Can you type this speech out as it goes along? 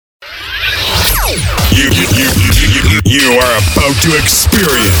You are about to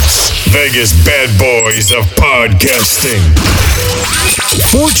experience Vegas bad boys of podcasting.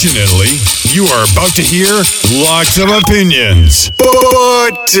 Fortunately, you are about to hear lots of opinions,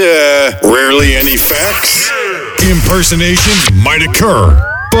 but rarely any facts. Impersonations might occur,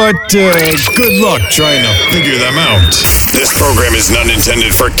 but good luck trying to figure them out. This program is not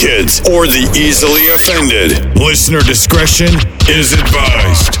intended for kids or the easily offended. Listener discretion is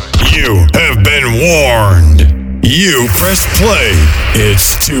advised. You have been warned. You press play.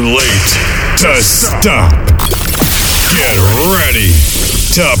 It's too late to stop. Get ready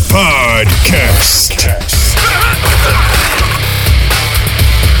to podcast.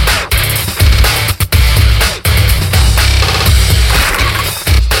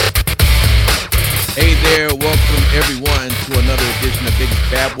 Hey there, welcome everyone to another edition of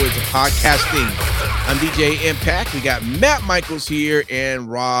Biggest Bad Boys of Podcasting. I'm DJ Impact. We got Matt Michaels here and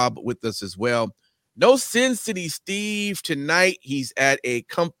Rob with us as well. No Sin City Steve tonight. He's at a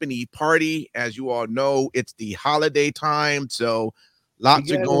company party. As you all know, it's the holiday time, so lots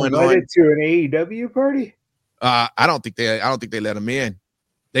are going on. To an AEW party? I don't think they let him in.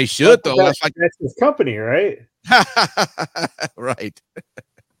 They should though. That's his company, right? Right.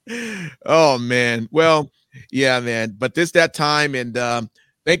 Oh man. Well, yeah, man. But that time, and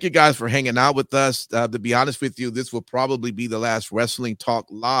thank you guys for hanging out with us. To be honest with you, this will probably be the last Wrestling Talk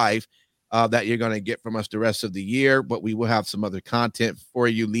live that you're going to get from us the rest of the year, but we will have some other content for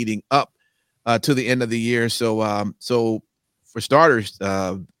you leading up to the end of the year. So for starters,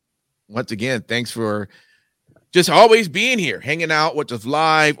 once again, thanks for just always being here, hanging out with us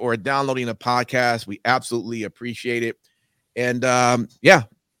live or downloading a podcast. We absolutely appreciate it. And that's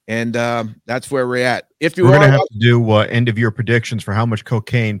where we're at. If you we're going to have to do end of year predictions for how much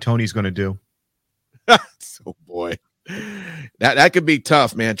cocaine Tony's going to do. So boy. That could be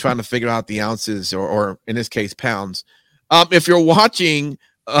tough, man, trying to figure out the ounces or in this case, pounds. If you're watching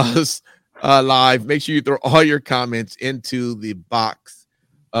us live, make sure you throw all your comments into the box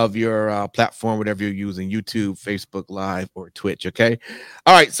of your platform, whatever you're using, YouTube, Facebook Live, or Twitch, okay?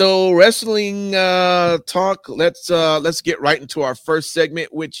 All right, so wrestling talk. Let's get right into our first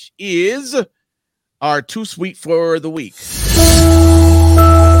segment, which is our Too Sweet for the week.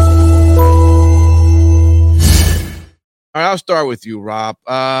 All right, I'll start with you, Rob.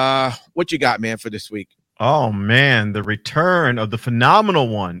 What you got, man, for this week? Oh, man, the return of the phenomenal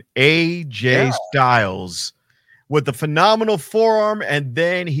one, AJ Styles, with the phenomenal forearm, and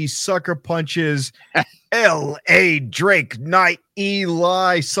then he sucker punches L.A. Drake Knight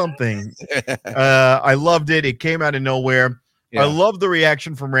Eli something. I loved it. It came out of nowhere. Yeah. I love the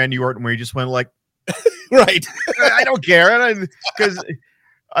reaction from Randy Orton where he just went like, right. I don't care. Because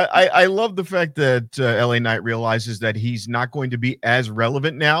I love the fact that LA Knight realizes that he's not going to be as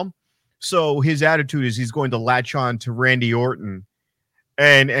relevant now. So his attitude is he's going to latch on to Randy Orton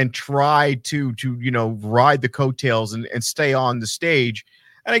and try to ride the coattails and stay on the stage.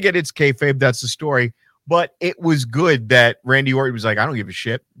 And I get it's kayfabe, that's the story. But it was good that Randy Orton was like, I don't give a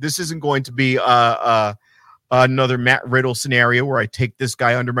shit. This isn't going to be another Matt Riddle scenario where I take this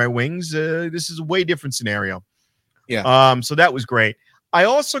guy under my wings. This is a way different scenario. Yeah. So that was great. I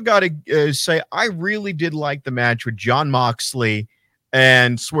also got to say, I really did like the match with Jon Moxley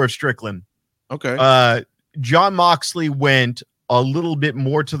and Swerve Strickland. Okay. Jon Moxley went a little bit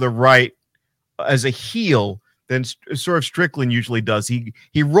more to the right as a heel than Swerve Strickland usually does.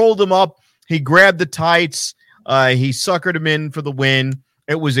 He rolled him up. He grabbed the tights. He suckered him in for the win.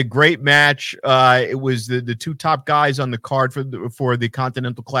 It was a great match. It was the two top guys on the card for the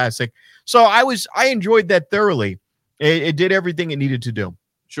Continental Classic. So I enjoyed that thoroughly. It did everything it needed to do.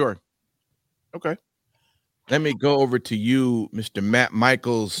 Sure. Okay. Let me go over to you, Mr. Matt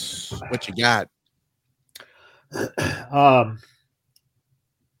Michaels. What you got?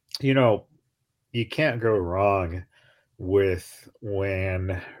 You can't go wrong with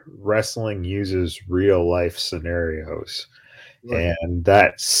when wrestling uses real life scenarios. Right. And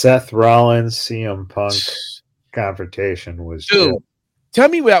that Seth Rollins CM Punk confrontation was Dude, tell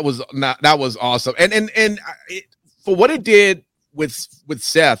me that was awesome. And for what it did with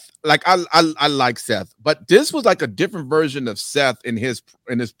Seth, like I like Seth, but this was like a different version of Seth in his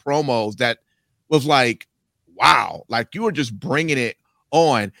promos that was like, wow, like you were just bringing it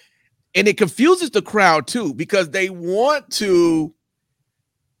on, and it confuses the crowd too because they want to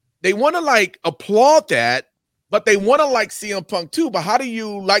like applaud that, but they want to like CM Punk too. But how do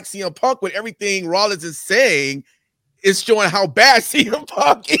you like CM Punk when everything Rollins is saying is showing how bad CM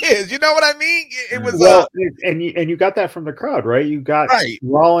Punk is? You know what I mean? It was and you got that from the crowd, right? You got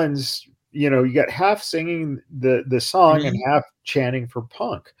Rollins, you got half singing the song and half chanting for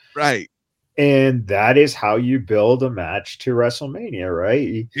Punk. Right. And that is how you build a match to WrestleMania,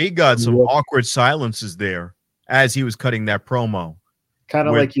 right? He got some awkward silences there as he was cutting that promo. Kind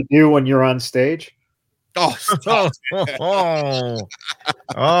of like you do when you're on stage. Oh,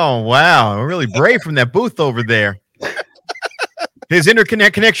 wow. Really brave from that booth over there. His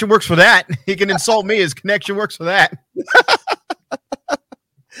interconnect connection works for that. He can insult me. His connection works for that.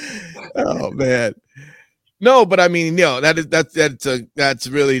 Oh, man. No, but I mean, that's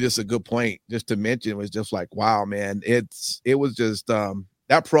really just a good point just to mention. It was just like, wow, man, it was just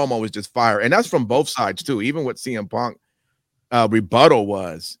that promo was just fire. And that's from both sides too. Even what CM Punk rebuttal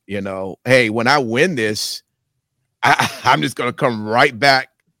was, hey, when I win this, I'm just going to come right back.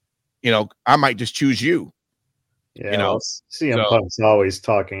 I might just choose you. Yeah, CM Punk's always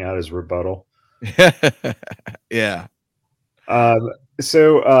talking out his rebuttal. Yeah.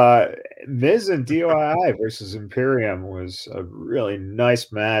 So Miz and DIY versus Imperium was a really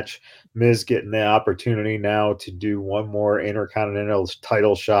nice match. Miz getting the opportunity now to do one more Intercontinental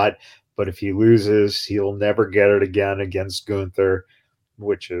title shot, but if he loses, he'll never get it again against Gunther,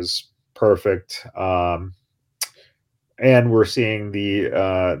 which is perfect. And we're seeing the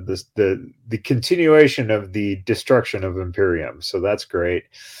continuation of the destruction of Imperium, so that's great.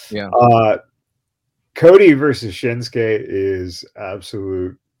 Yeah. Cody versus Shinsuke is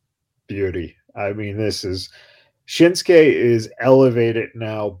absolute beauty. I mean, Shinsuke is elevated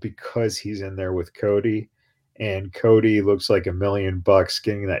now because he's in there with Cody, and Cody looks like $1 million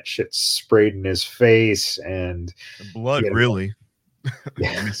getting that shit sprayed in his face and the blood, really.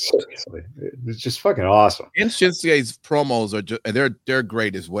 Yeah, seriously, it's just fucking awesome. And Shinsuke's promos they're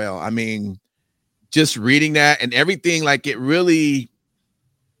great as well. I mean, just reading that and everything, like it really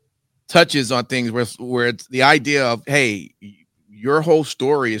touches on things where it's the idea of, hey, your whole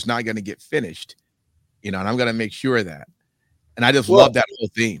story is not going to get finished, and I'm going to make sure of that. And I just love that whole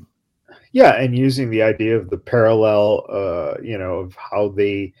theme. Yeah, and using the idea of the parallel, of how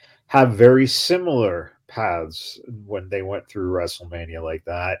they have very similar paths when they went through WrestleMania like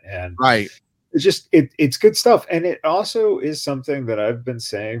that, and right, it's just it's good stuff. And it also is something that I've been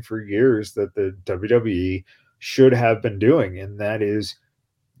saying for years that the WWE should have been doing, and that is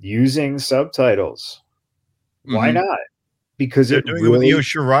using subtitles. Mm-hmm. Why not? Because they're doing it with Io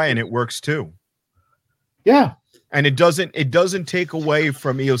Shirai, and it works too. Yeah, and it doesn't take away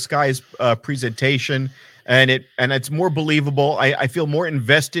from Io Sky's presentation, and it's more believable. I feel more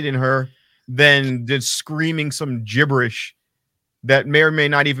invested in her than just screaming some gibberish that may or may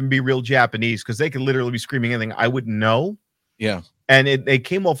not even be real Japanese, because they could literally be screaming anything I wouldn't know. Yeah, and they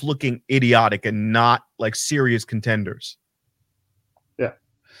came off looking idiotic and not like serious contenders.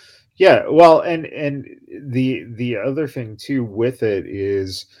 Yeah, well, and the other thing too with it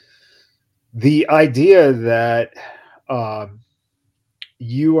is the idea that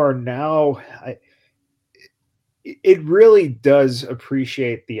you are now. It really does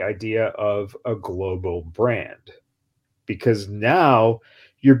appreciate the idea of a global brand, because now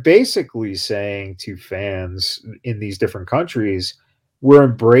you're basically saying to fans in these different countries, we're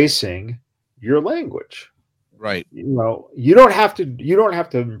embracing your language. Right. You don't have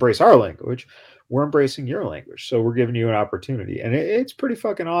to embrace our language. We're embracing your language. So we're giving you an opportunity. And it's pretty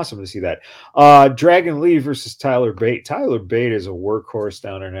fucking awesome to see that. Dragon Lee versus Tyler Bate. Tyler Bate is a workhorse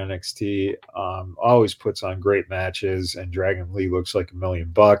down in NXT. Always puts on great matches. And Dragon Lee looks like $1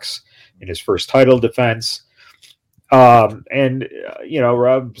 million in his first title defense. Rob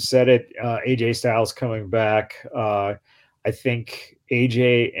said it. AJ Styles coming back. I think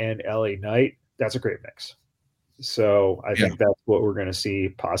AJ and LA Knight, that's a great mix. So I think that's what we're going to see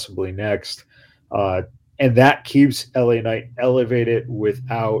possibly next. And that keeps LA Knight elevated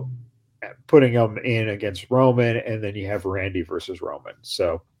without putting him in against Roman. And then you have Randy versus Roman.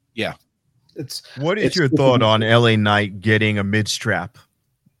 So yeah, what is your thought on LA Knight getting a mid-strap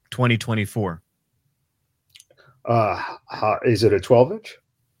 2024? Is it a 12-inch?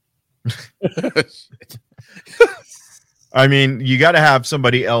 I mean, you got to have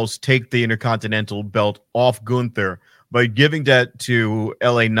somebody else take the Intercontinental belt off Gunther, but giving that to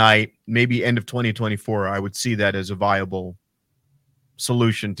LA Knight, maybe end of 2024, I would see that as a viable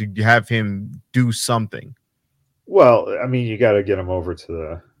solution to have him do something. Well, I mean, you got to get him over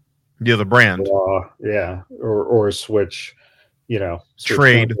to the other brand. Or switch,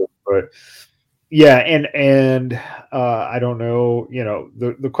 trade. But yeah, and I don't know,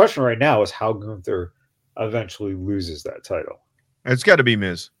 the question right now is how Gunther eventually loses that title. It's got to be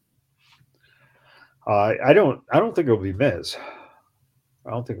Miz. I don't think it'll be Miz.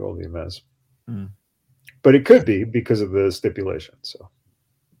 I don't think it'll be Miz. But it could be because of the stipulation. So,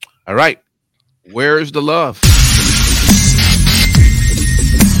 all right, where's the love?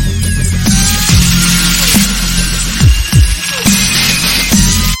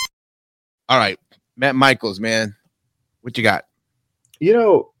 All right, Matt Michaels, man, what you got? You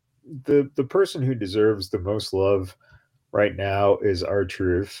know, the person who deserves the most love right now is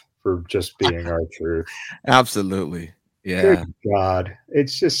R-Truth for just being R-Truth. Absolutely. Yeah. Good God.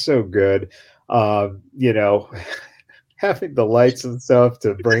 It's just so good. You know, having the lights and stuff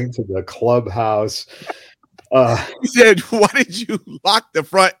to bring to the clubhouse. He said, why did you lock the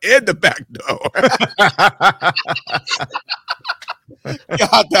front and the back door?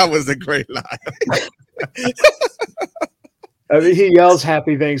 God, that was a great line. I mean, he yells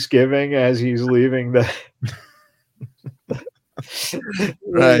 "Happy Thanksgiving" as he's leaving the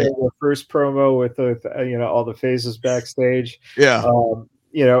right. The first promo with the all the faces backstage. Yeah.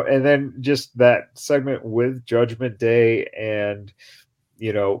 And then just that segment with Judgment Day and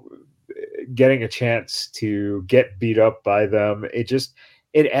getting a chance to get beat up by them.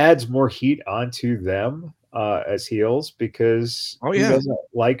 It adds more heat onto them as heels because he doesn't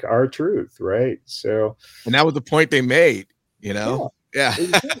like R-Truth, right? So, and that was the point they made. Yeah. Yeah.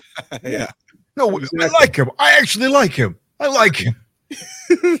 No, exactly. I like him. I actually like him. I like him.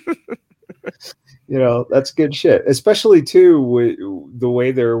 That's good shit, especially too with the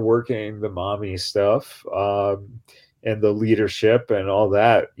way they're working the mommy stuff and the leadership and all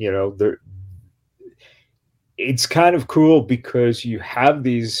that. It's kind of cool because you have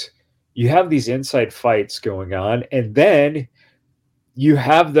these inside fights going on, and then you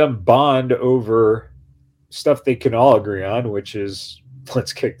have them bond over stuff they can all agree on, which is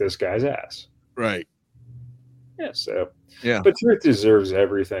let's kick this guy's ass. Right. Yeah. So. Yeah. But Truth deserves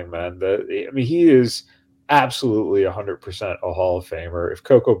everything, man. He is absolutely 100% a Hall of Famer. If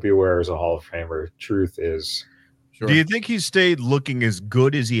Coco Beware is a Hall of Famer, Truth is. Sure. Do you think he's stayed looking as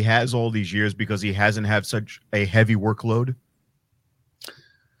good as he has all these years because he hasn't had such a heavy workload?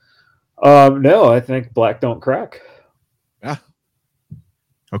 No, I think black don't crack. Yeah.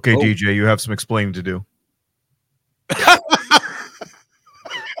 Okay, DJ, you have some explaining to do.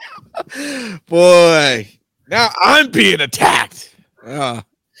 Boy, now I'm being attacked. You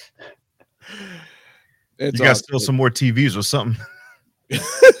got still some more TVs or something.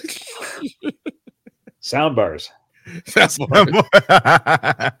 Sound bars.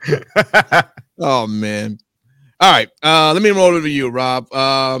 Oh man. All right. Let me roll over to you, Rob.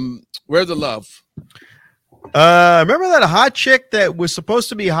 Where's the love? Remember that hot chick that was supposed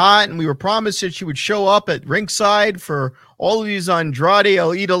to be hot and we were promised that she would show up at ringside for all of these Andrade El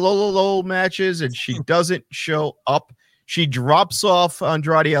Idolo matches, and she doesn't show up. She drops off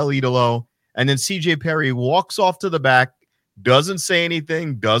Andrade El Idolo, and then CJ Perry walks off to the back, doesn't say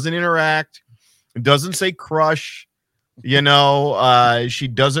anything, doesn't interact, doesn't say crush. She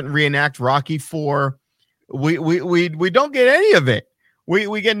doesn't reenact Rocky IV. We don't get any of it.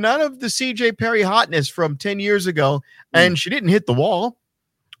 We get none of the CJ Perry hotness from 10 years ago, and she didn't hit the wall,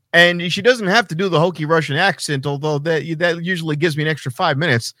 and she doesn't have to do the hokey Russian accent, although that usually gives me an extra 5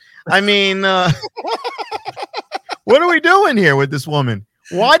 minutes. I mean, what are we doing here with this woman?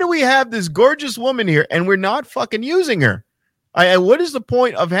 Why do we have this gorgeous woman here and we're not fucking using her? What is the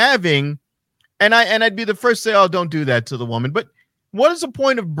point of having? And I'd be the first to say, oh, don't do that to the woman. But what is the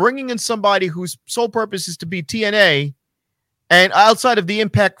point of bringing in somebody whose sole purpose is to be TNA? And outside of the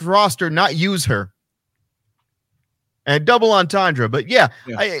Impact roster, not use her. And double entendre. But yeah.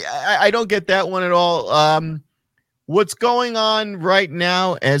 I don't get that one at all. What's going on right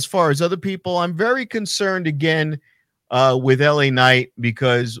now as far as other people, I'm very concerned again with LA Knight,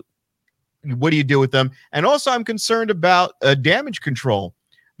 because what do you do with them? And also I'm concerned about damage control,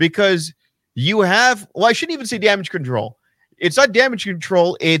 because you have, I shouldn't even say damage control. It's not damage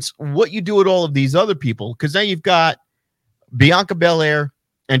control. It's what you do with all of these other people. Because now you've got Bianca Belair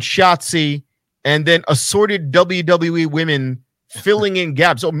and Shotzi, and then assorted WWE women filling in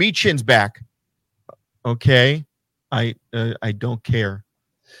gaps. Oh, Michin's back. Okay. I don't care.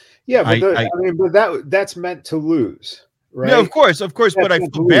 Yeah, but that's meant to lose, right? Yeah, of course. But I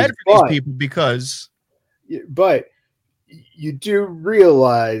feel bad for these people because. But you do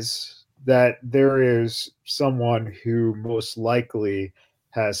realize that there is someone who most likely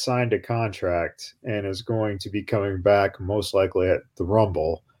has signed a contract and is going to be coming back most likely at the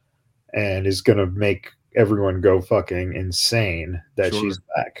Rumble and is going to make everyone go fucking insane that she's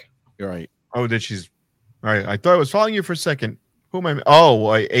back. You're right. Oh, that she's all right. I thought I was following you for a second. Who am I? Oh,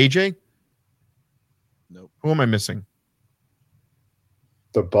 AJ? Nope. Who am I missing?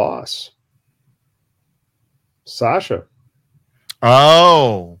 The boss. Sasha.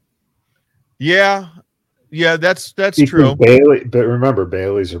 Oh. Yeah. Yeah, that's true. Bailey, but remember,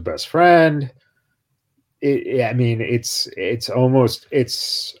 Bailey's her best friend. It's almost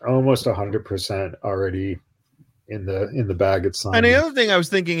 100% already in the bag at some. And the other thing I was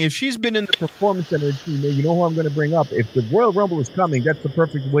thinking, if she's been in the Performance Center team, you know who I'm going to bring up. If the Royal Rumble is coming, that's the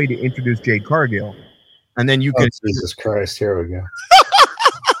perfect way to introduce Jade Cargill. And then you can. Jesus Christ, here we go.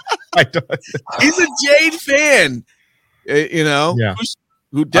 He's a Jade fan, you know. Yeah.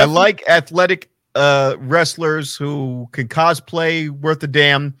 Who I like athletic wrestlers who can cosplay worth a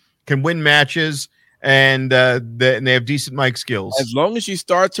damn, can win matches, and they have decent mic skills. As long as she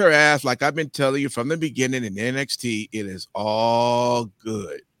starts her ass, like I've been telling you from the beginning in NXT, it is all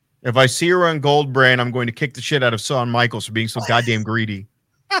good. If I see her on Goldbrand, I'm going to kick the shit out of Shawn Michaels for being so goddamn greedy.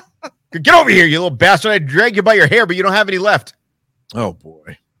 Get over here, you little bastard! I drag you by your hair, but you don't have any left. Oh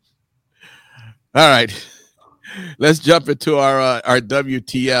boy! All right, let's jump into our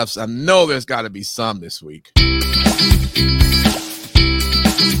WTFs. I know there's got to be some this week.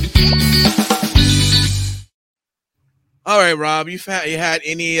 All right, Rob, you had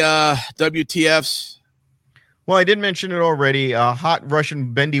any WTFs? Well, I did mention it already. Hot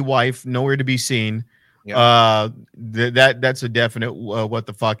Russian bendy wife, nowhere to be seen. Yeah. That's a definite what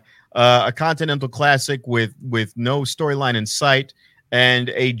the fuck. A Continental Classic with no storyline in sight, and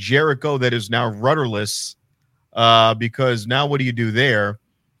a Jericho that is now rudderless. Because now what do you do there?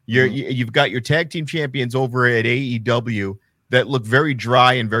 You've got your tag team champions over at AEW that look very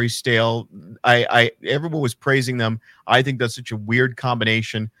dry and very stale. Everyone was praising them. I think that's such a weird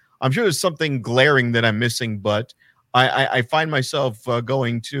combination. I'm sure there's something glaring that I'm missing, but I find myself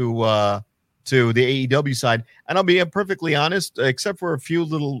going to the AEW side, and I'll be perfectly honest, except for a few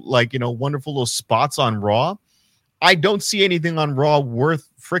little wonderful little spots on Raw, I don't see anything on Raw worth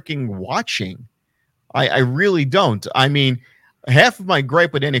freaking watching. I really don't. I mean, half of my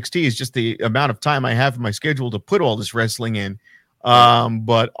gripe with NXT is just the amount of time I have in my schedule to put all this wrestling in.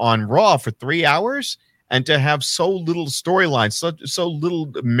 But on Raw for 3 hours and to have so little storyline, so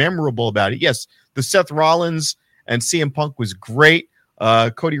little memorable about it. Yes, the Seth Rollins and CM Punk was great.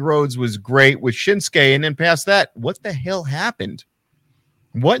 Cody Rhodes was great with Shinsuke. And then past that, what the hell happened?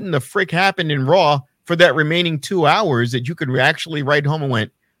 What in the frick happened in Raw for that remaining 2 hours that you could actually write home and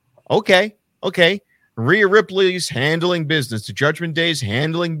went, okay. Rhea Ripley's handling business. The Judgment Day's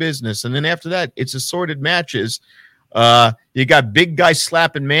handling business. And then after that, it's assorted matches. You got big guy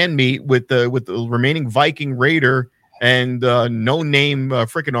slapping man meat with the remaining Viking Raider and no name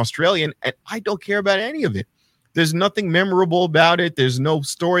freaking Australian. And I don't care about any of it. There's nothing memorable about it. There's no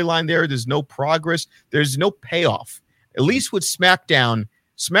storyline there. There's no progress. There's no payoff. At least with SmackDown.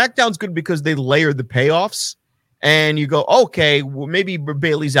 SmackDown's good because they layer the payoffs. And you go, okay, well, maybe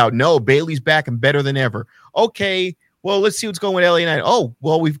Bayley's out. No, Bayley's back and better than ever. Okay, well, let's see what's going with LA Knight. Oh,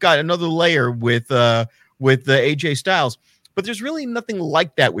 well, we've got another layer with AJ Styles. But there's really nothing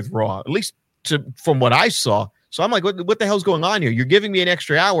like that with Raw, at least from what I saw. So I'm like, what the hell's going on here? You're giving me an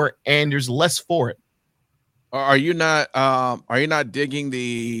extra hour, and there's less for it. Are you not digging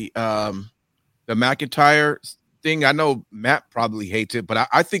the McIntyre thing? I know Matt probably hates it, but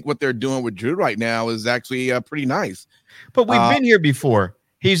I think what they're doing with Drew right now is actually pretty nice. But we've been here before.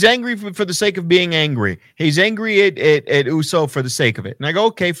 He's angry for the sake of being angry. He's angry at Uso for the sake of it. And I go,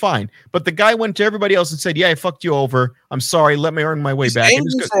 okay, fine. But the guy went to everybody else and said, yeah, I fucked you over. I'm sorry. Let me earn my way back. He's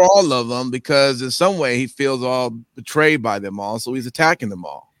angry for all of them because in some way he feels all betrayed by them all. So he's attacking them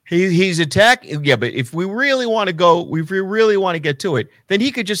all. He's attacking. Yeah, but if we really want to go, if we really want to get to it, then he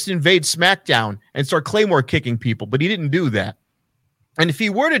could just invade SmackDown and start Claymore kicking people. But he didn't do that. And if he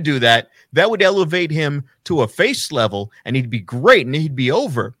were to do that, that would elevate him to a face level, and he'd be great, and he'd be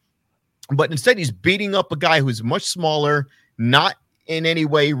over. But instead, he's beating up a guy who's much smaller, not in any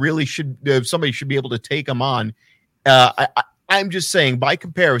way really should somebody should be able to take him on. I'm just saying, by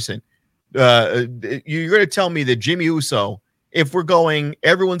comparison, you're going to tell me that Jimmy Uso, if we're going,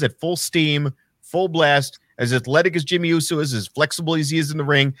 everyone's at full steam, full blast, as athletic as Jimmy Uso is, as flexible as he is in the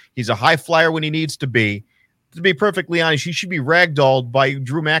ring, he's a high flyer when he needs to be. To be perfectly honest, he should be ragdolled by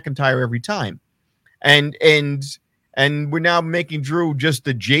Drew McIntyre every time. And we're now making Drew just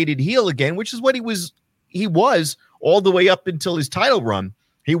the jaded heel again, which is what he was all the way up until his title run.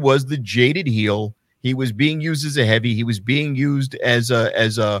 He was the jaded heel. He was being used as a heavy. He was being used as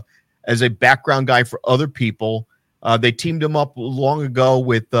a background guy for other people. They teamed him up long ago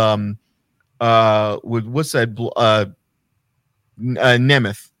with what's that?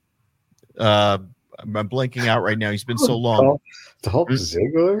 Nemeth. I'm blanking out right now. He's been so long. Dolph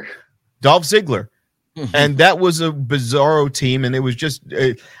Ziggler. Dolph Ziggler. And that was a bizarro team. And it was just,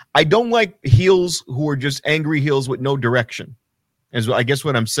 I don't like heels who are just angry heels with no direction, is I guess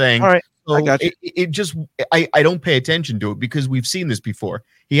what I'm saying. All right. So I got you. It just, I don't pay attention to it because we've seen this before.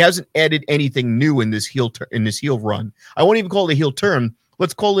 He hasn't added anything new in this heel run. I won't even call it a heel turn.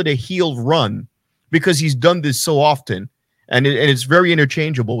 Let's call it a heel run, because he's done this so often, and it's very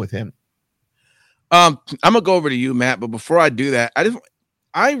interchangeable with him. I'm gonna go over to you, Matt, but before I do that,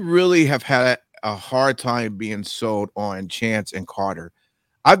 I really have had a hard time being sold on Chance and Carter.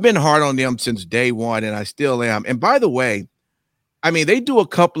 I've been hard on them since day one, and I still am. And by the way, I mean, they do a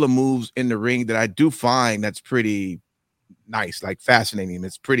couple of moves in the ring that I do find that's pretty nice, like fascinating.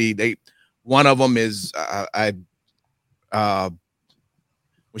 It's pretty. One of them is when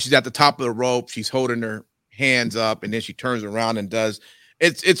she's at the top of the rope, she's holding her hands up, and then she turns around and does.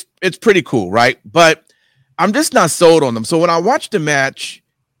 It's pretty cool, right? But I'm just not sold on them. So when I watched the match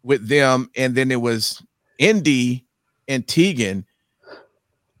with them, and then it was Indy and Tegan,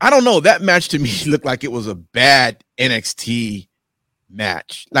 I don't know. That match to me looked like it was a bad NXT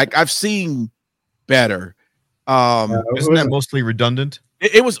match. Like I've seen better. Isn't that mostly redundant?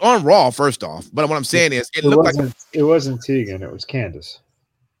 It was on Raw, first off. But what I'm saying is, it wasn't Tegan. It was Candice.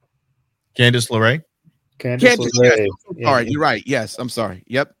 Candice LeRae. Candice LeRae. Yes. All right, you're right. Yes, I'm sorry.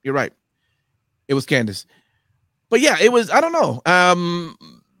 Yep, you're right. It was Candice. But yeah, it was. I don't know.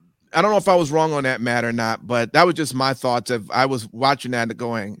 I don't know if I was wrong on that matter or not, but that was just my thoughts. Of I was watching that and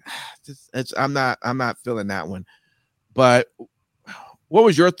going, I'm not feeling that one. But what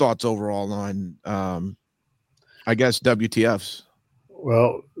was your thoughts overall on, I guess, WTFs?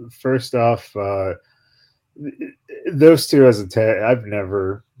 Well, first off, those two as a tag, I've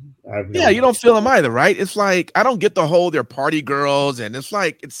never. Yeah, you don't feel them either, right? It's like I don't get the whole they're party girls, and it's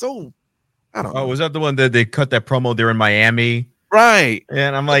like it's so. I don't know. Oh, was that the one that they cut that promo? They're in Miami. Right.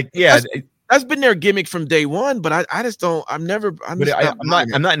 And I'm like, yeah, that's been their gimmick from day one, but I just don't, I'm not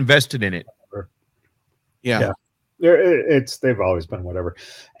invested in it. Yeah. They've always been whatever.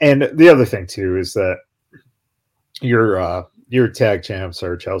 And the other thing too, is that your tag champs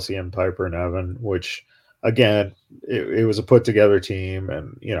are Chelsea and Piper and Evan, which again, it was a put together team,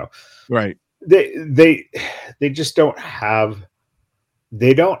 and right. They just don't have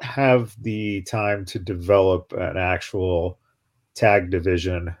the time to develop an actual tag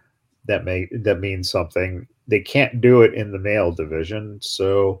division that means something. They can't do it in the male division,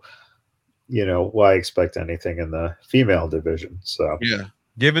 so why expect anything in the female division? So yeah,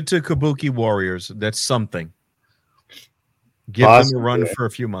 give it to Kabuki Warriors. That's something. Give them a run for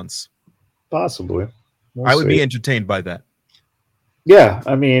a few months. Possibly. I would be entertained by that. Yeah,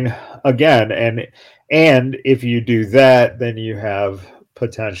 I mean, again, and if you do that, then you have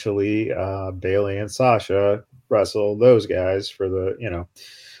potentially Bailey and Sasha wrestle those guys for the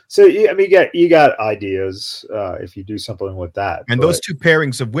So I mean, you got ideas if you do something with that. And those two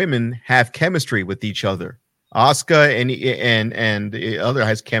pairings of women have chemistry with each other. Asuka and the other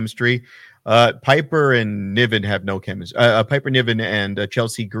has chemistry. Piper and Niven have no chemistry. Piper Niven and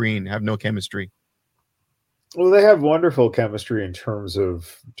Chelsea Green have no chemistry. Well, they have wonderful chemistry in terms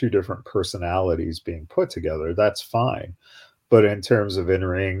of two different personalities being put together. That's fine. But in terms of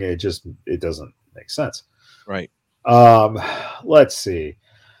in-ring, it doesn't make sense. Right. Let's see.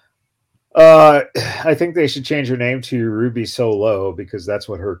 I think they should change her name to Ruby Solo, because that's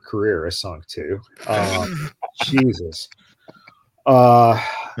what her career is sunk to. Jesus. At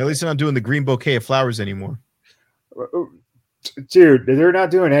least they're not doing the green bouquet of flowers anymore. Dude, they're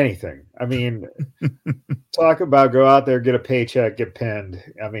not doing anything. I mean, talk about go out there, get a paycheck, get pinned.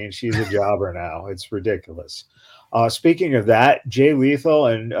 I mean, she's a jobber now. It's ridiculous. Speaking of that, Jay Lethal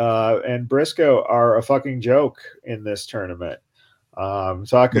and Briscoe are a fucking joke in this tournament. I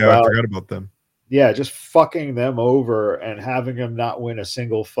forgot about them. Yeah, just fucking them over and having them not win a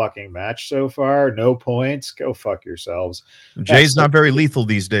single fucking match so far. No points. Go fuck yourselves. Jay's not very lethal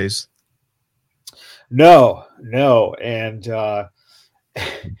these days. No, and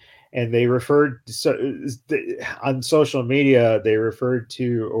they referred on social media. They referred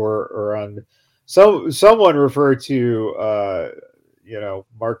to or on someone referred to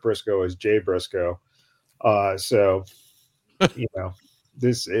Mark Briscoe as Jay Briscoe. So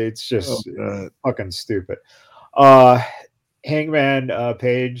it's just fucking stupid. Hangman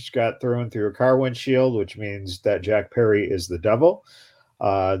Page got thrown through a car windshield, which means that Jack Perry is the devil.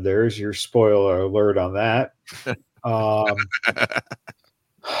 There's your spoiler alert on that.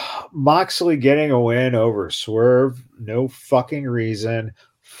 Moxley getting a win over Swerve. No fucking reason.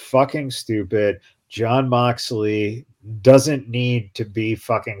 Fucking stupid. John Moxley doesn't need to be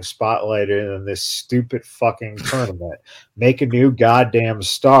fucking spotlighted in this stupid fucking tournament. Make a new goddamn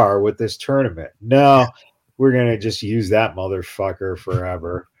star with this tournament. No, we're going to just use that motherfucker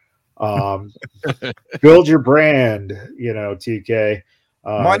forever. Build your brand, TK.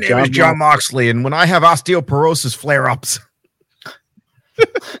 My name is John Moxley, and when I have osteoporosis flare-ups.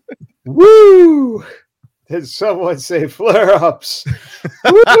 Woo! Did someone say flare-ups?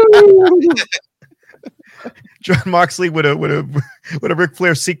 Woo! John Moxley with a Ric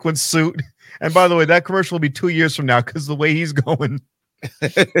Flair sequence suit. And by the way, that commercial will be 2 years from now because the way he's going.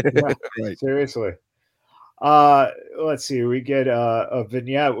 Yeah, right. Seriously. Let's see. We get a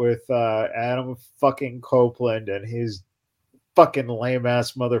vignette with Adam fucking Copeland and his fucking lame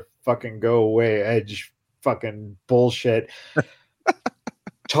ass motherfucking go away Edge fucking bullshit.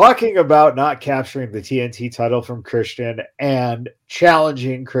 Talking about not capturing the TNT title from Christian and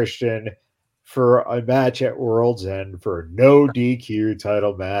challenging Christian for a match at World's End for a no DQ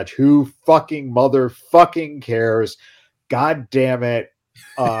title match. Who fucking motherfucking cares? God damn it.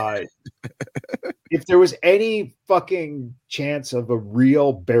 If there was any fucking chance of a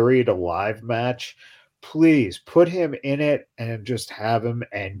real buried alive match, please put him in it and just have him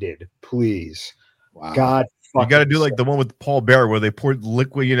ended. Please. Wow. God. You got to do like the one with Paul Bearer where they poured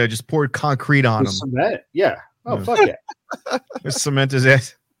liquid, just poured concrete on him. Cement. Yeah. Oh, Yeah. fuck yeah. Just cement his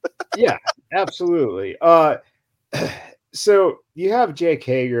ass. Yeah, absolutely. So you have Jake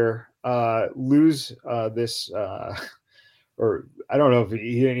Hager lose this, or I don't know if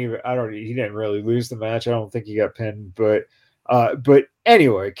he didn't really lose the match. I don't think he got pinned, but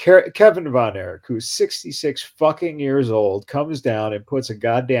anyway, Kevin Von Erich, who's 66 fucking years old, comes down and puts a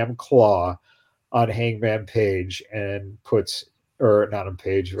goddamn claw on Hangman Page and puts, or not on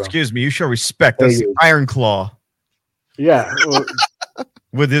Page. Excuse me, you show respect. That's the Iron Claw. Yeah. Well,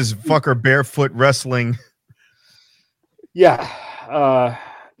 with his fucker barefoot wrestling. Yeah.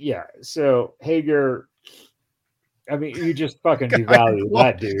 Yeah. So Hager, I mean, you just fucking devalue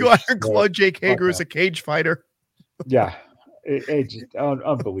that dude. You Iron Claw Jake Hager is a cage fighter. Yeah. It's just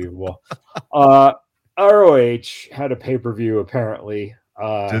unbelievable. ROH had a pay-per-view apparently.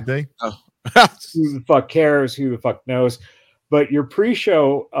 Did they? Who the fuck cares? Who the fuck knows? But your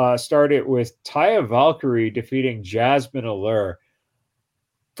pre-show started with Taya Valkyrie defeating Jasmine Allure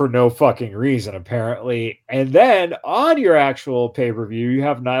for no fucking reason, apparently. And then on your actual pay-per-view, you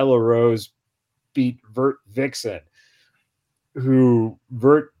have Nyla Rose beat Vert Vixen, so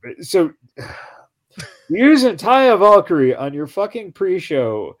using Taya Valkyrie on your fucking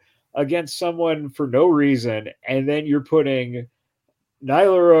pre-show against someone for no reason, and then you're putting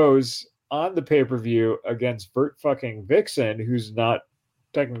Nyla Rose on the pay-per-view against Vert fucking Vixen, who's not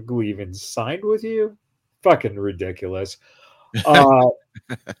technically even signed with you. Fucking ridiculous. Kyle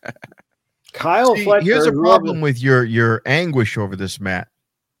Fletcher. Here's a problem with your anguish over this, Matt.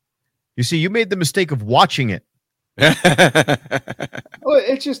 You see, you made the mistake of watching it. Well,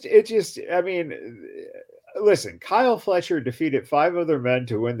 it just, I mean, listen, Kyle Fletcher defeated 5 other men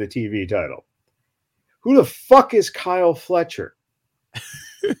to win the TV title. Who the fuck is Kyle Fletcher?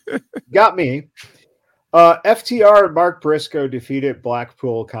 Got me. FTR and Mark Briscoe defeated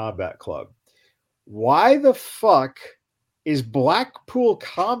Blackpool Combat Club. Why the fuck is Blackpool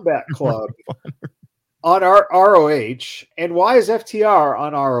Combat Club on our ROH? And why is FTR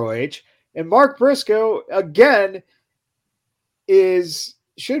on ROH? And Mark Briscoe, again,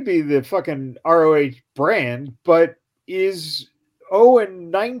 should be the fucking ROH brand, but is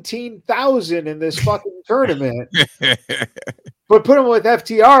 0-19,000 in this fucking tournament. But put them with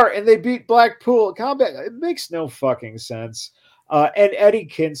FTR and they beat Blackpool Combat. It makes no fucking sense. And Eddie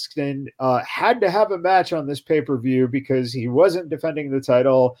Kingston had to have a match on this pay-per-view because he wasn't defending the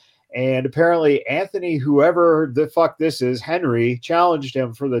title. And apparently Anthony, whoever the fuck this is, Henry, challenged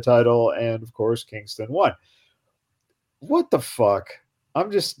him for the title. And of course, Kingston won. What the fuck?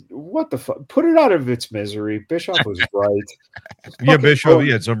 What the fuck? Put it out of its misery. Bischoff was right. Yeah, Bischoff.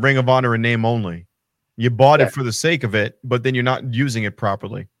 Yeah, it's a Ring of Honor in name only. You bought it for the sake of it, but then you're not using it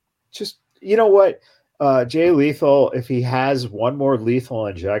properly. Just, you know what? Jay Lethal, if he has one more lethal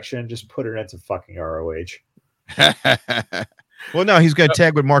injection, just put it into fucking ROH. Well, no, he's got to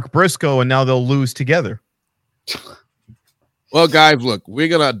tag with Mark Briscoe, and now they'll lose together. Well, guys, look, we're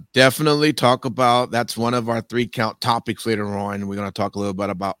going to definitely talk about, that's one of our 3-count topics later on. We're going to talk a little bit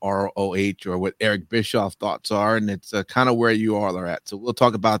about ROH or what Eric Bischoff's thoughts are, and it's kind of where you all are at. So we'll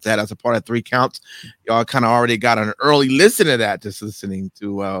talk about that as a part of 3 counts. Y'all kind of already got an early listen to that, just listening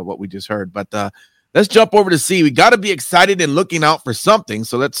to what we just heard. But let's jump over to see. We got to be excited and looking out for something.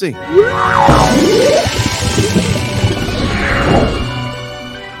 So let's see.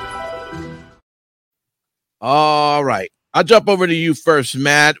 All right. I'll jump over to you first,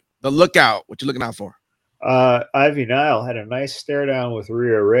 Matt. The Lookout. What you looking out for? Ivy Nile had a nice stare down with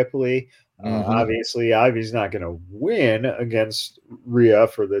Rhea Ripley. Obviously, Ivy's not going to win against Rhea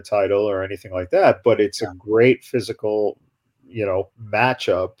for the title or anything like that, but it's a great physical,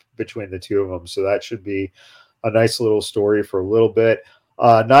 matchup between the two of them. So that should be a nice little story for a little bit.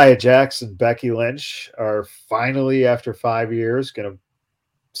 Nia Jax and Becky Lynch are finally, after 5 years, going to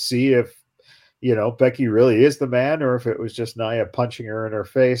see if Becky really is the man, or if it was just Nia punching her in her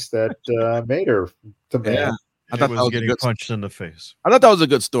face that made her the man. Yeah. I thought that was getting punched in the face. I thought that was a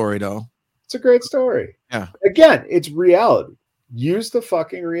good story, though. It's a great story. Yeah. Again, it's reality. Use the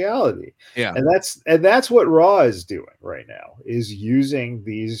fucking reality. Yeah. And that's what Raw is doing right now, is using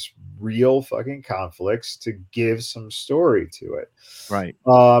these real fucking conflicts to give some story to it. Right.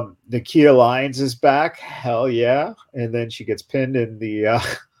 Nikita Lyons is back. Hell yeah. And then she gets pinned in the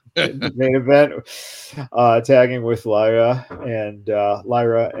main event, tagging with Lyra and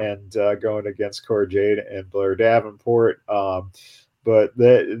going against Cora Jade and Blair Davenport. But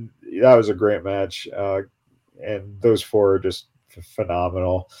that was a great match. And those four are just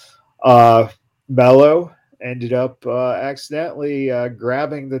phenomenal. Mello ended up accidentally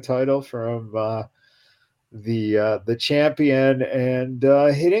grabbing the title from the champion and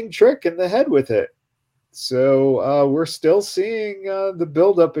hitting Trick in the head with it. So we're still seeing the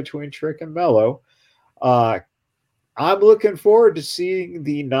buildup between Trick and Mello. I'm looking forward to seeing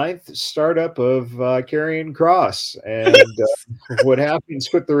the 9th startup of Karrion Kross and what happens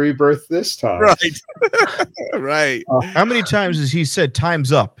with the rebirth this time. Right. Right. How many times has he said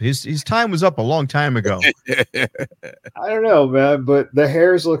time's up? His time was up a long time ago. I don't know, man, but the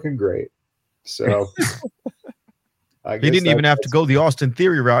hair's looking great. So he didn't even have to go the Austin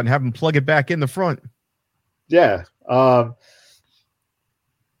Theory route and have him plug it back in the front. Yeah.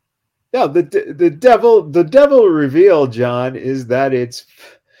 No, the devil reveal, John, is that it's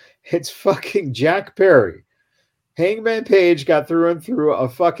fucking Jack Perry. Hangman Page got through and through a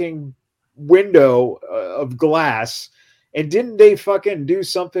fucking window of glass, and didn't they fucking do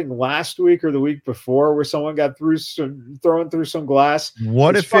something last week or the week before where someone got thrown through some glass?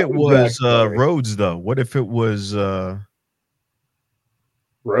 What if it was Rhodes though? What if it was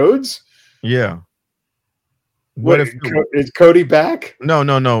Rhodes? Yeah. What if is Cody back? No.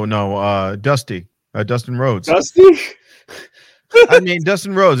 Dustin Rhodes. Dusty? I mean,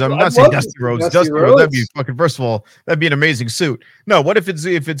 Dustin Rhodes. I'm not saying Dustin Rhodes. Dustin Rhodes. That'd be fucking. First of all, that'd be an amazing suit. No, what if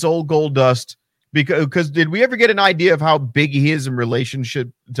it's old Gold Dust? Because did we ever get an idea of how big he is in relationship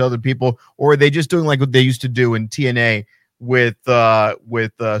to other people, or are they just doing like what they used to do in TNA with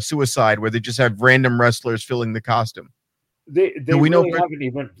Suicide, where they just have random wrestlers filling the costume? They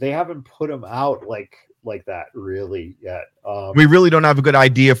haven't put him out like that really yet. We really don't have a good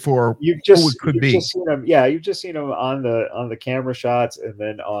idea for who it could be. You've just seen him on the camera shots, and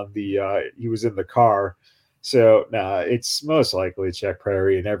then on the he was in the car. So it's most likely Jack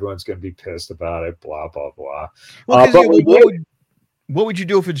Perry, and everyone's going to be pissed about it. Blah blah blah. Well, what would you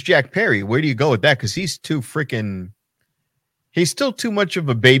do if it's Jack Perry? Where do you go with that? Because he's still too much of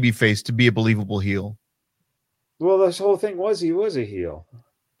a baby face to be a believable heel. Well, this whole thing he was a heel.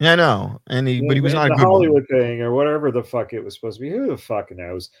 Yeah, I know, but he was not a good Hollywood thing or whatever the fuck it was supposed to be. Who the fuck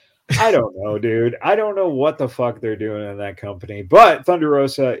knows? I don't know, dude. I don't know what the fuck they're doing in that company. But Thunder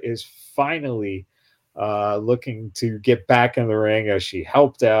Rosa is finally looking to get back in the ring as she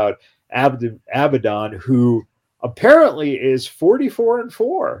helped out Abaddon, who apparently is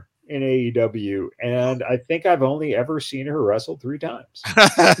 44-4 in AEW, and I think I've only ever seen her wrestle 3 times.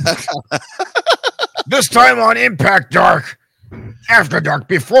 This time on Impact Dark. After Dark,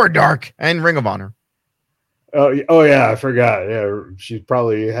 Before Dark, and Ring of Honor. Oh yeah, I forgot. Yeah, she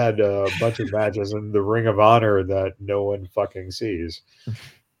probably had a bunch of matches in the Ring of Honor that no one fucking sees.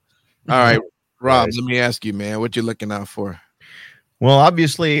 All right, Rob, let me ask you, man, what you looking out for? Well,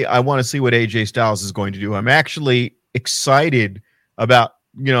 obviously, I want to see what AJ Styles is going to do. I'm actually excited about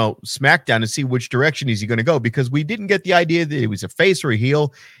SmackDown to see which direction is he going to go, because we didn't get the idea that he was a face or a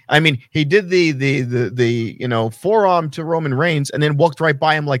heel. I mean, he did the forearm to Roman Reigns and then walked right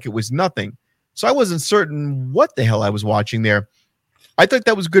by him like it was nothing. So I wasn't certain what the hell I was watching there. I thought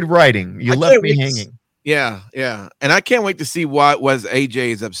that was good writing. You left me hanging. Yeah. And I can't wait to see what was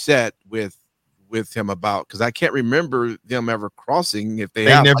AJ's upset with him about, because I can't remember them ever crossing. If they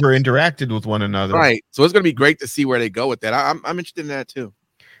never interacted with one another, right? So it's going to be great to see where they go with that. I'm interested in that too.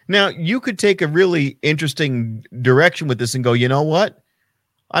 Now, you could take a really interesting direction with this and go, you know what?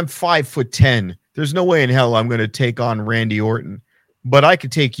 I'm 5'10". There's no way in hell I'm going to take on Randy Orton, but I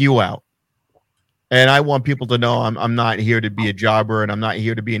could take you out. And I want people to know I'm not here to be a jobber, and I'm not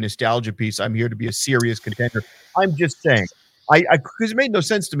here to be a nostalgia piece. I'm here to be a serious contender. I'm just saying. Because it made no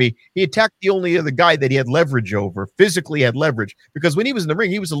sense to me. He attacked the only other guy that he had leverage over, physically had leverage, because when he was in the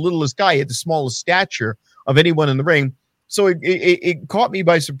ring, he was the littlest guy. He had the smallest stature of anyone in the ring. So it caught me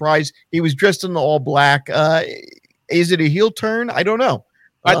by surprise. He was dressed in the all black. Is it a heel turn? I don't know.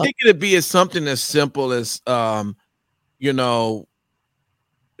 I think it'd be something as simple as, something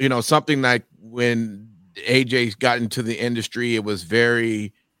like when AJ got into the industry, it was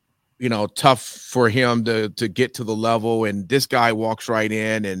very, tough for him to get to the level, and this guy walks right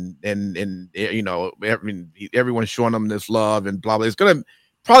in, and everyone's showing him this love and blah blah. It's gonna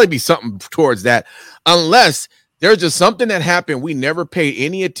probably be something towards that, unless there's just something that happened we never paid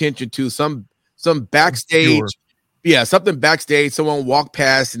any attention to. Some backstage, something backstage. Someone walked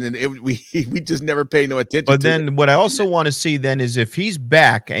past, and then we just never paid no attention. But then, what I also want to see then is if he's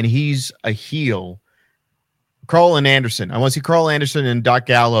back and he's a heel. Carl and Anderson. I want to see Carl Anderson and Doc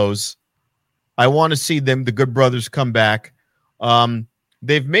Gallows. I want to see them, the Good Brothers, come back.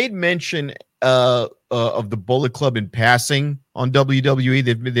 They've made mention of the Bullet Club in passing on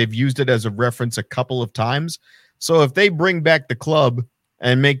WWE. They've used it as a reference a couple of times. So if they bring back the club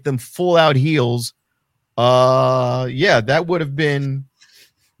and make them full out heels, that would have been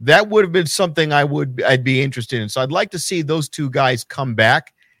something I'd be interested in. So I'd like to see those two guys come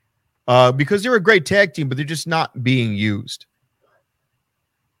back. Because they're a great tag team, but they're just not being used.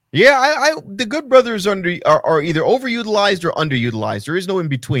 Yeah, the Good Brothers are either overutilized or underutilized. There is no in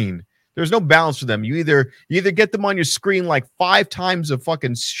between. There's no balance for them. You either get them on your screen like 5 times a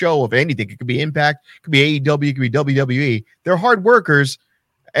fucking show of anything. It could be Impact, it could be AEW, it could be WWE. They're hard workers,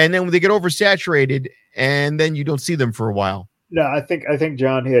 and then when they get oversaturated, and then you don't see them for a while. No, I think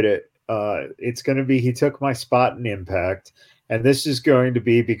John hit it. It's going to be he took my spot in Impact. And this is going to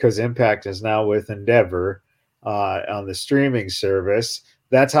be because Impact is now with Endeavor on the streaming service.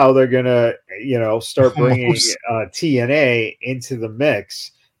 That's how they're going to, start bringing TNA into the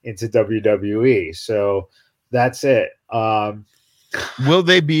mix into WWE. So that's it. Will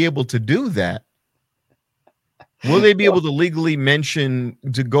they be able to do that? Will they be able to legally mention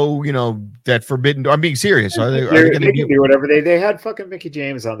to go, that forbidden? I'm being serious. Are they can do whatever they had fucking Mickey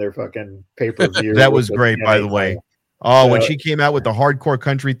James on their fucking pay-per-view. That was great, by the way. Oh, when she came out with the hardcore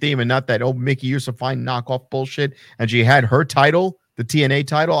country theme and not that old Mickey You're So Fine knockoff bullshit, and she had her title, the TNA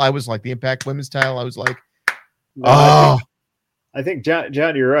title, I was like, the Impact Women's title, I was like, I think John,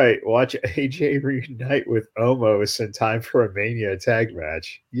 you're right. Watch AJ reunite with Omos in time for a Mania tag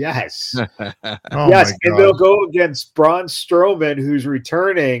match. Yes. Yes, and they'll go against Braun Strowman, who's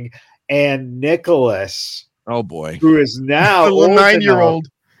returning, and Nicholas. Oh, boy. Who is now a little 9-year-old.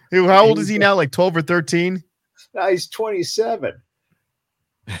 How old is he now? Like 12 or 13? No, he's 27.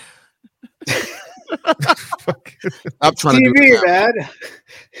 I'm trying TV, to do man.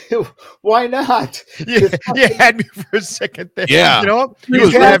 Why not? You had me for a second there. Yeah. You know what? He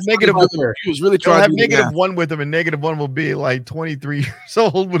was have negative. He was really trying to have -1 with him, and -1 will be like 23 years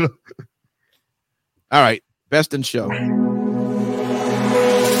old with him. All right. Best in show.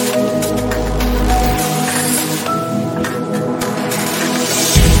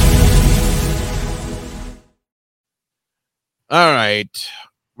 All right,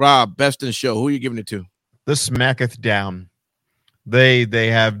 Rob, best in show. Who are you giving it to? The Smacketh Down. They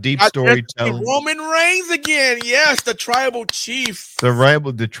have deep storytelling. Roman Reigns again. Yes, the tribal chief.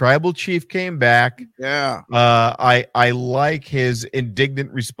 The tribal chief came back. Yeah. I like his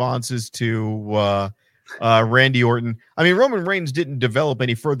indignant responses to Randy Orton. I mean, Roman Reigns didn't develop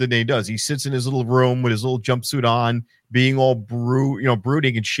any further than he does. He sits in his little room with his little jumpsuit on, being all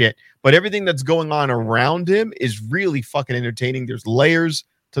brooding and shit. But everything that's going on around him is really fucking entertaining. There's layers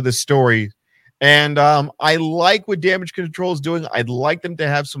to the story. And I like what Damage Control is doing. I'd like them to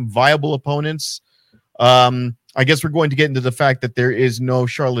have some viable opponents. I guess we're going to get into the fact that there is no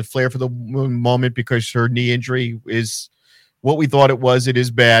Charlotte Flair for the moment because her knee injury is what we thought it was. It is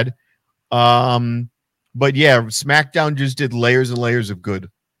bad. But yeah, SmackDown just did layers and layers of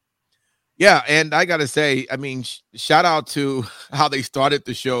good. Yeah, and I got to say, I mean, shout out to how they started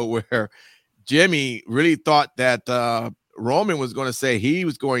the show where Jimmy really thought that Roman was going to say he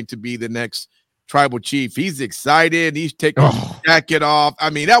was going to be the next tribal chief. He's excited. He's taking his jacket off.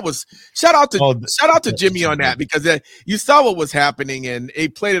 I mean, that was shout out to Jimmy on that because you saw what was happening and he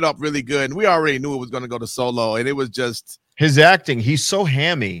played it up really good. And we already knew it was going to go to Solo, and it was just his acting. He's so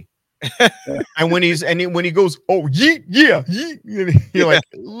hammy. And when he goes, oh yeah, you're like,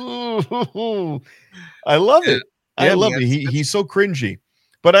 ooh, I love it. I love it. He's so cringy.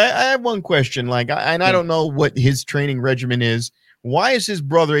 But I have one question, I don't know what his training regimen is. Why is his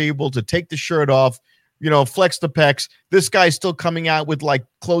brother able to take the shirt off, flex the pecs? This guy's still coming out with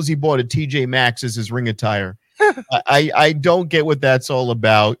clothes he bought at TJ Maxx as his ring attire. I don't get what that's all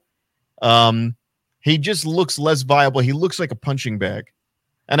about. He just looks less viable. He looks like a punching bag.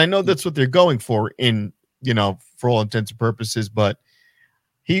 And I know that's what they're going for for all intents and purposes, but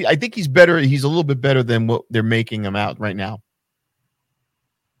I think he's better. He's a little bit better than what they're making him out right now.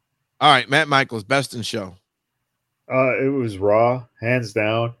 All right, Matt Michaels, best in show. It was Raw, hands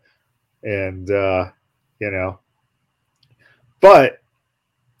down. And, but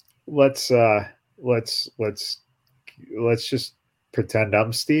let's just pretend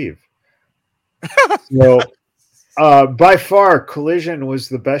I'm Steve. So, by far, Collision was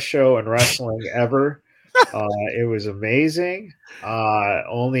the best show in wrestling ever. It was amazing.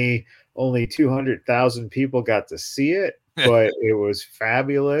 Only 200,000 people got to see it, but it was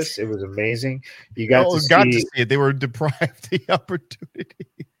fabulous. It was amazing. You got to see it. They were deprived the opportunity.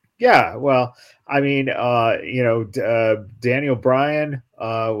 Yeah, well, I mean, Daniel Bryan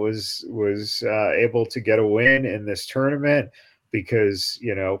was able to get a win in this tournament because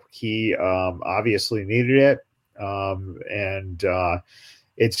he obviously needed it, and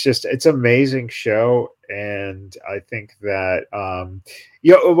it's an amazing show, and I think that I'm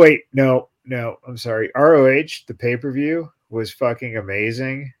sorry, ROH the pay-per-view was fucking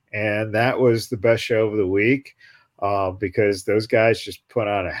amazing, and that was the best show of the week. Because those guys just put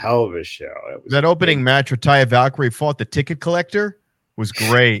on a hell of a show. That opening match where Taya Valkyrie fought the ticket collector was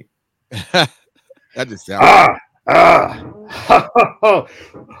great. That just sounds. I'm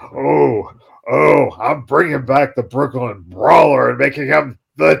bringing back the Brooklyn Brawler and making him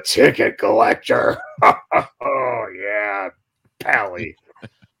the ticket collector. Oh yeah, Pally.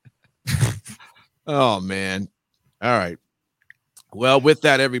 Oh man! All right. Well, with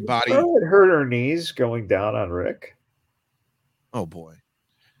that, everybody. Oh, it hurt her knees going down on Rick. Oh boy.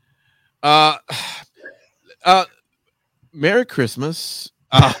 Merry Christmas.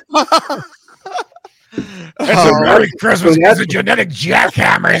 It's a Merry Christmas. It's a genetic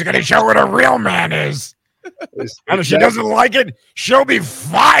jackhammer. He's going to show what a real man is. And if she doesn't like it, she'll be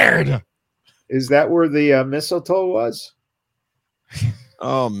fired. Is that where the mistletoe was?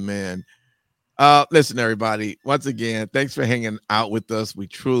 Oh man. Listen, everybody, once again, thanks for hanging out with us. We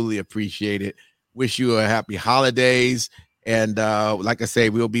truly appreciate it. Wish you a happy holidays. And like I say,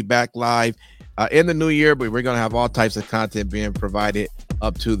 we'll be back live in the new year, but we're going to have all types of content being provided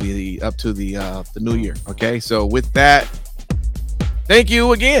up to the new year. Okay. So with that, thank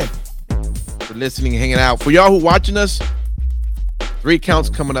you again for listening and hanging out. For y'all who watching us, 3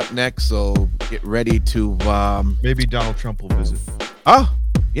 counts coming up next. So get ready to maybe Donald Trump will visit. Oh,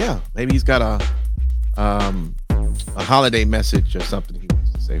 yeah, maybe he's got a holiday message or something he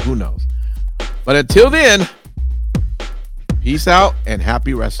wants to say. Who knows? But until then, peace out and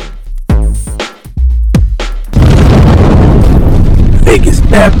happy wrestling. Biggest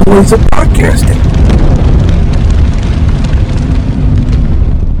bad boys of podcasting.